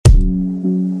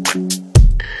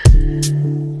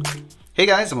Hey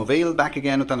guys, I'm Avail back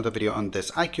again with another video on this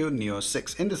iQOO Neo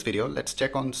 6. In this video, let's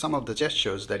check on some of the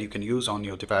gestures that you can use on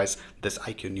your device, this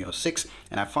iQOO Neo 6,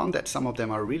 and I found that some of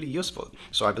them are really useful.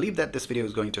 So I believe that this video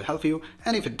is going to help you,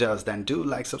 and if it does, then do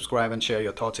like, subscribe and share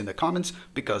your thoughts in the comments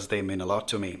because they mean a lot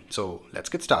to me. So let's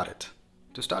get started.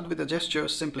 To start with the gesture,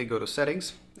 simply go to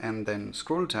settings and then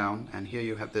scroll down, and here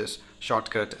you have this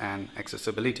shortcut and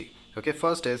accessibility. Okay,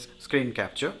 first is screen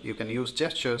capture. You can use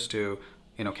gestures to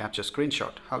capture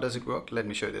screenshot. How does it work? Let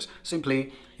me show you this.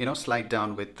 Simply, slide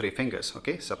down with 3 fingers.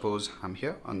 Okay, suppose I'm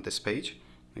here on this page.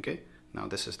 Okay, now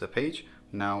this is the page.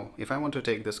 Now if I want to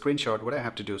take the screenshot, what I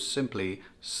have to do is simply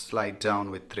slide down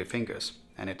with 3 fingers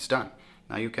and it's done.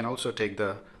 Now you can also take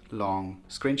the long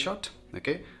screenshot.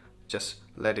 Okay, just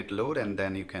let it load and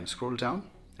then you can scroll down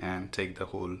and take the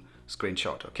whole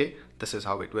screenshot. Okay, this is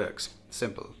how it works.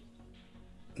 Simple.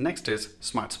 Next is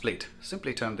Smart Split.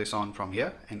 Simply turn this on from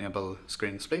here, enable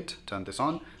screen split, turn this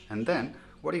on, and then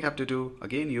what you have to do,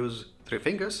 again use 3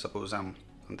 fingers. Suppose I'm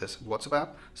on this WhatsApp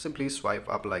app, simply swipe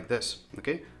up like this.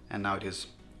 Okay, and now it is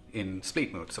in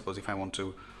split mode. Suppose if I want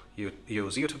to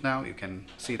use YouTube now, you can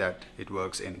see that it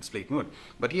works in split mode.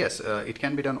 But yes, it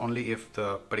can be done only if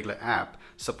the particular app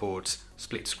supports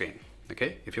split screen.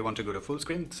 Okay, if you want to go to full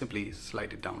screen, simply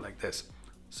slide it down like this.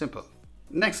 Simple.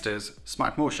 Next is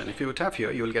Smart Motion. If you tap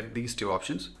here, you will get these 2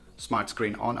 options. Smart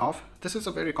Screen On Off. This is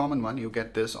a very common one. You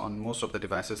get this on most of the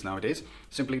devices nowadays.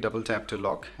 Simply double tap to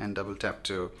lock and double tap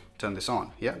to turn this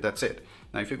on. Yeah, that's it.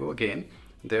 Now if you go again,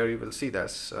 there you will see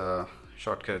this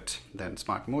shortcut, then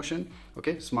Smart Motion.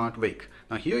 Okay, Smart Wake.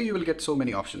 Now here you will get so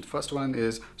many options. First one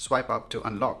is swipe up to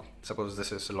unlock. Suppose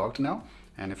this is locked now,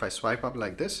 and if I swipe up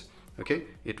like this, okay,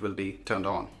 it will be turned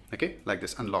on. Okay, like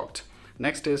this, unlocked.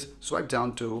 Next is swipe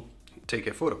down to take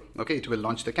a photo. Okay, it will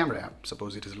launch the camera app.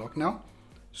 Suppose it is locked now,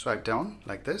 swipe down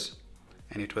like this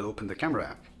and it will open the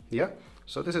camera app. Yeah,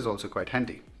 so this is also quite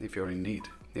handy if you're in need.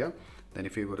 Yeah, then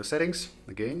if you go to settings,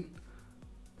 again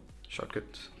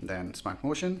shortcut, then Smart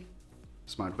Motion,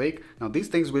 Smart Wake. Now these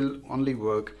things will only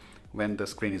work when the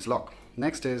screen is locked.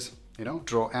 Next is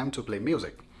draw M to play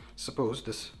music. Suppose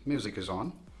this music is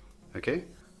on. Okay,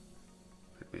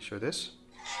 let me show this.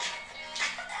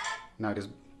 Now it is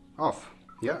off.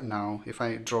 Yeah, now if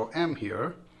I draw M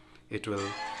here, it will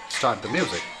start the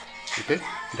music. Okay,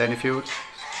 then if you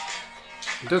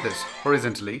do this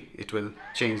horizontally, it will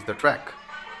change the track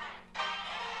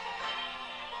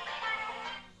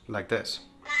like this.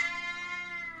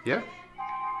 Yeah,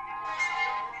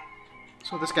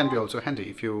 so this can be also handy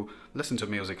if you listen to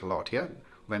music a lot. Yeah,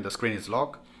 when the screen is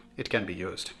locked, it can be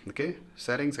used. Okay,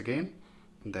 settings again,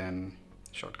 then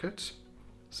shortcuts,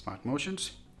 Smart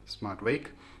Motions, Smart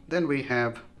Wake. Then we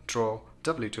have draw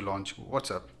W to launch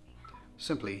WhatsApp.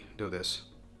 Simply do this.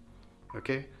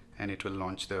 Okay, and it will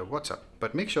launch the WhatsApp.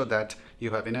 But make sure that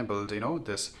you have enabled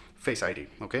this Face ID.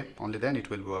 Okay, only then it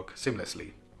will work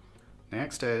seamlessly.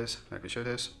 Next is, let me show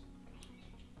this,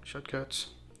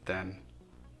 shortcuts, then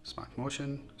Smart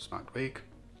Motion, Smart Wake.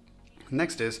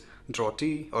 Next is draw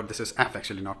T, or this is F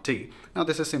actually, not T. Now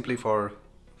this is simply for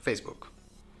Facebook.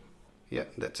 Yeah,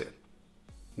 that's it.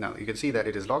 Now you can see that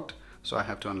it is locked, so I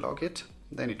have to unlock it,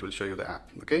 then it will show you the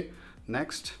app. Okay,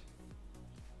 next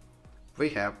we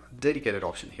have dedicated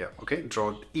option here. Okay,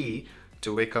 draw E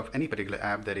to wake up any particular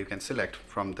app that you can select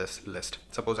from this list.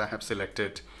 Suppose I have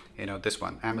selected this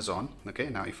one, Amazon. Okay,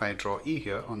 now if I draw E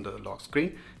here on the lock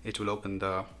screen, it will open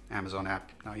the Amazon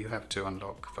app. Now you have to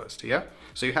unlock first. Yeah,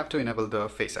 so you have to enable the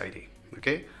Face ID.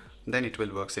 Okay, then it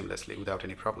will work seamlessly without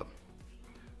any problem.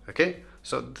 Okay,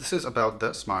 so this is about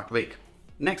the Smart Wake.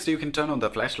 Next, you can turn on the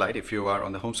flashlight if you are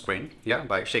on the home screen, yeah,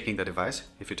 by shaking the device.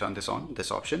 If you turn this on, this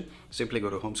option, simply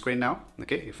go to home screen now.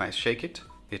 Okay, if I shake it,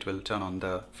 it will turn on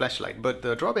the flashlight. But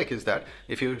the drawback is that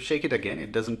if you shake it again,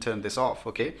 it doesn't turn this off.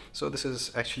 Okay, so this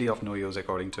is actually of no use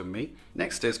according to me.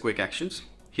 Next is quick actions.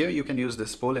 Here you can use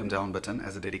this pull and down button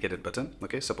as a dedicated button.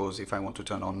 Okay, suppose if I want to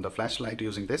turn on the flashlight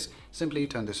using this, simply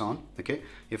turn this on. Okay,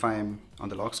 if I am on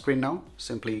the lock screen now,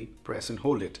 simply press and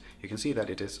hold it. You can see that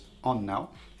it is on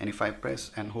now, and if I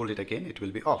press and hold it again, it will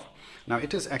be off. Now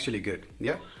it is actually good.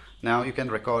 Yeah, now you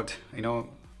can record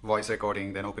voice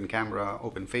recording, then open camera,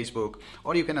 open Facebook,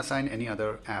 or you can assign any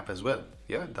other app as well.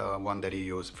 Yeah, the one that you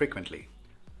use frequently.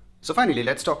 So finally,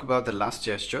 let's talk about the last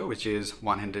gesture, which is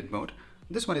one-handed mode.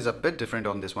 This one is a bit different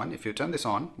on this one. If you turn this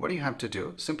on, what do you have to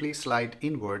do? Simply slide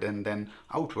inward and then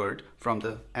outward from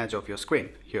the edge of your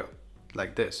screen here,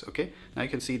 like this. Okay, now you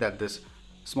can see that this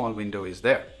small window is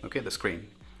there. Okay, the screen.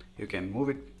 You can move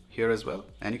it here as well,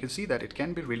 and you can see that it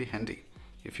can be really handy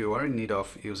if you are in need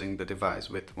of using the device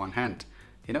with one hand.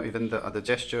 Even the other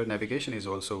gesture navigation is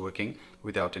also working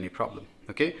without any problem.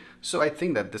 Okay, so I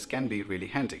think that this can be really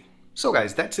handy. So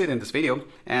guys, that's it in this video,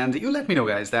 and you let me know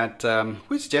guys that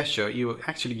which gesture you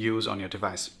actually use on your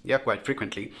device. Yeah, quite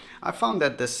frequently. I found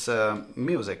that this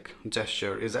music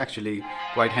gesture is actually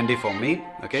quite handy for me,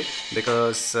 okay,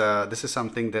 because this is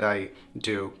something that I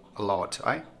do a lot.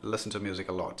 I listen to music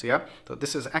a lot, yeah, so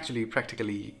this is actually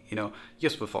practically,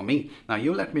 useful for me. Now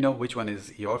you let me know which one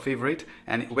is your favorite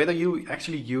and whether you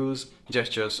actually use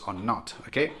gestures or not.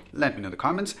 Okay, let me know in the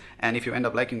comments, and if you end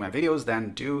up liking my videos,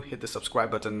 then do hit the subscribe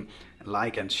button,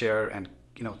 like and share, and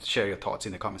share your thoughts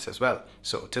in the comments as well.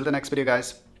 So till the next video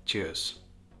guys, cheers.